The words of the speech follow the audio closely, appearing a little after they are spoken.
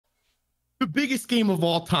the biggest game of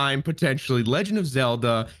all time, potentially. Legend of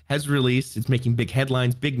Zelda has released. It's making big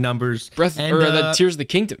headlines, big numbers, Breath and or the Tears of the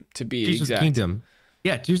Kingdom to be Tears of the exact. Kingdom.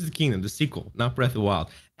 Yeah, Tears of the Kingdom, the sequel, not Breath of the Wild.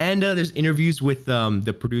 And there's interviews with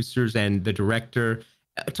the producers and the director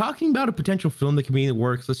talking about a potential film that can be in the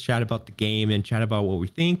works. Let's chat about the game and chat about what we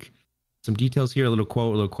think. Some details here, a little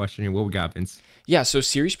quote, a little question here. What we got, Vince? Yeah, so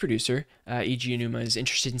series producer E.G. Onuma is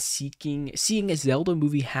interested in seeing a Zelda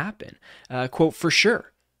movie happen. Quote, for sure.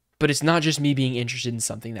 But it's not just me being interested in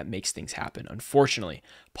something that makes things happen. Unfortunately,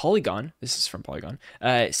 Polygon, this is from Polygon,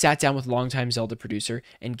 sat down with longtime Zelda producer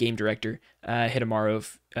and game director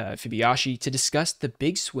Hidemaru Fubiyashi to discuss the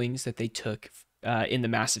big swings that they took in the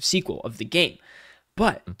massive sequel of the game.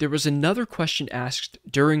 But there was another question asked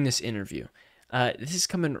during this interview. This is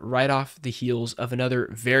coming right off the heels of another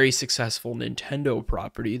very successful Nintendo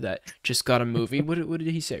property that just got a movie. What did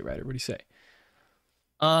he say, Ryder? What did he say?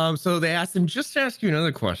 So they asked him, just to ask you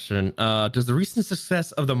another question. Does the recent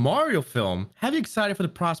success of the Mario film have you excited for the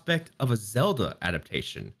prospect of a Zelda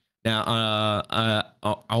adaptation? Now,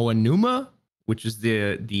 Aonuma, which is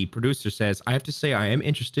the producer, says, I have to say I am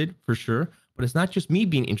interested for sure, but it's not just me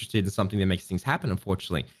being interested in something that makes things happen,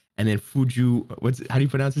 unfortunately. And then how do you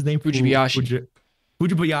pronounce his name? Fujibayashi.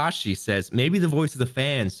 Fujibayashi says, maybe the voice of the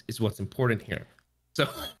fans is what's important here. So,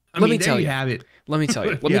 Let me there tell you you. have it. Let me tell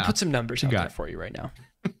you. Let me put some numbers out got there it. for you right now.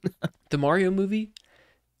 The Mario movie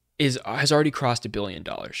has already crossed $1 billion,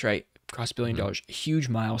 right? Crossed $1 billion, a huge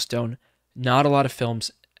milestone. Not a lot of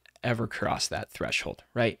films ever cross that threshold,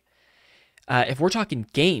 right? If we're talking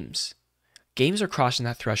games are crossing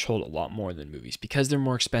that threshold a lot more than movies because they're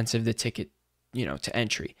more expensive. The ticket, to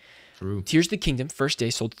entry. True. Tears of the Kingdom, first day,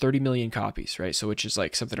 sold 30 million copies, right? So which is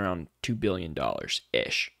like something around $2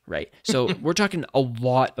 billion-ish, right? So we're talking a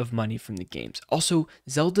lot of money from the games. Also,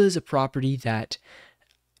 Zelda is a property that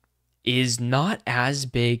is not as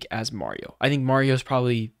big as Mario. I think Mario is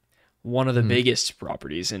probably one of the biggest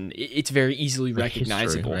properties, and it's very easily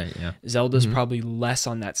recognizable. History, right, yeah. Zelda's probably less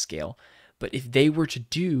on that scale. But if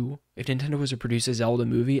Nintendo was to produce a Zelda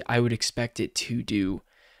movie, I would expect it to do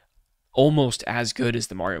almost as good as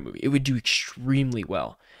the Mario movie. It would do extremely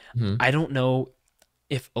well. I don't know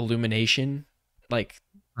if Illumination, like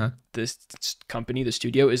this company, the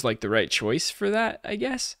studio, is like the right choice for that, I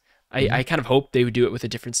guess. I kind of hope they would do it with a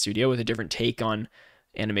different studio, with a different take on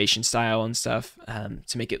animation style and stuff,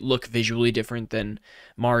 to make it look visually different than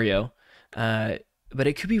Mario. But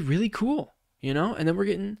it could be really cool, And then we're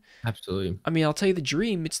getting... Absolutely. I mean, I'll tell you the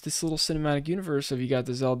dream. It's this little cinematic universe of you got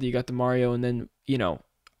the Zelda, you got the Mario, and then,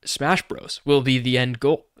 Smash Bros. Will be the end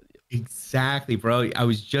goal. Exactly, bro. I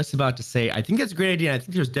was just about to say, I think that's a great idea. I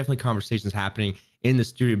think there's definitely conversations happening in the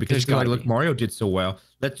studio because look, Mario did so well.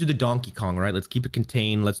 Let's do the Donkey Kong, right? Let's keep it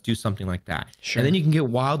contained. Let's do something like that. Sure. And then you can get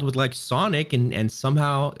wild with like Sonic and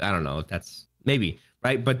somehow, I don't know if that's maybe,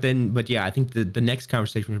 right? But yeah, I think the next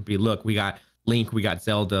conversation would be, look, we got Link, we got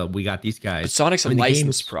Zelda, we got these guys. But Sonic's a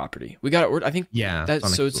licensed property. We got, I think, yeah.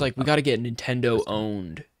 So it's like we got to get Nintendo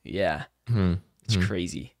owned. Yeah. It's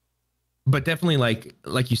crazy. But definitely,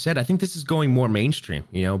 like you said, I think this is going more mainstream,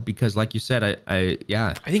 because like you said, I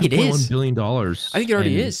think it is $1 billion. I think it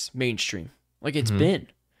already is mainstream. Like it's been,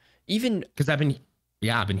 even because I've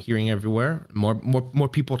been hearing everywhere more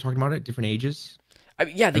people talking about it, different ages.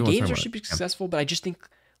 the games are super successful, but I just think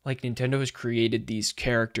like Nintendo has created these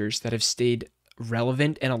characters that have stayed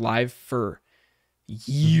relevant and alive for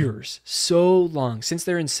years, so long, since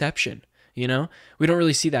their inception. We don't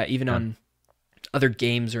really see that even on other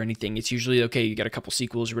games or anything. It's usually, okay, you got a couple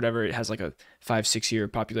sequels or whatever. It has like a 5-6 year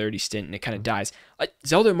popularity stint and it kind of dies.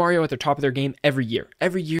 Zelda and Mario at the top of their game every year.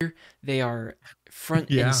 Every year they are front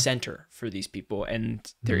and center for these people,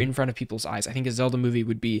 and they're in front of people's eyes. I think a Zelda movie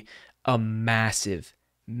would be a massive,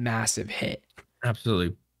 massive hit.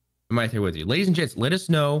 Absolutely. I'm right there with you. Ladies and gents, let us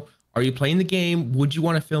know. Are you playing the game? Would you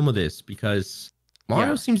want a film of this? Because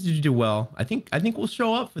Mario seems to do well. I think we'll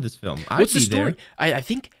show up for this film. What's the story? I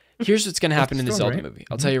think here's what's going to happen in the Zelda movie.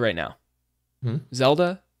 I'll tell you right now.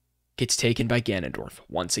 Zelda gets taken by Ganondorf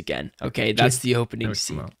once again. Okay, that's the opening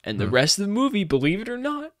scene. And the rest of the movie, believe it or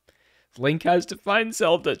not, Link has to find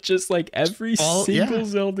Zelda, just like every single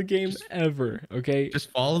Zelda game ever. Okay,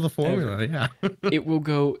 just follow the formula. Yeah, it will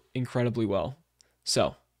go incredibly well.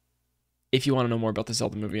 So, if you want to know more about the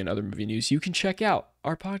Zelda movie and other movie news, you can check out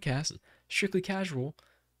our podcast, Strictly Casual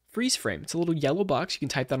Freeze Frame. It's a little yellow box. You can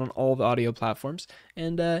type that on all the audio platforms,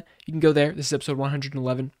 and you can go there. This is episode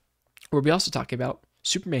 111, where we also talk about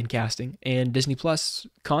Superman casting and Disney Plus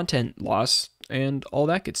content loss and all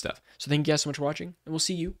that good stuff. So thank you guys so much for watching, and we'll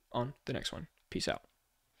see you on the next one. Peace out.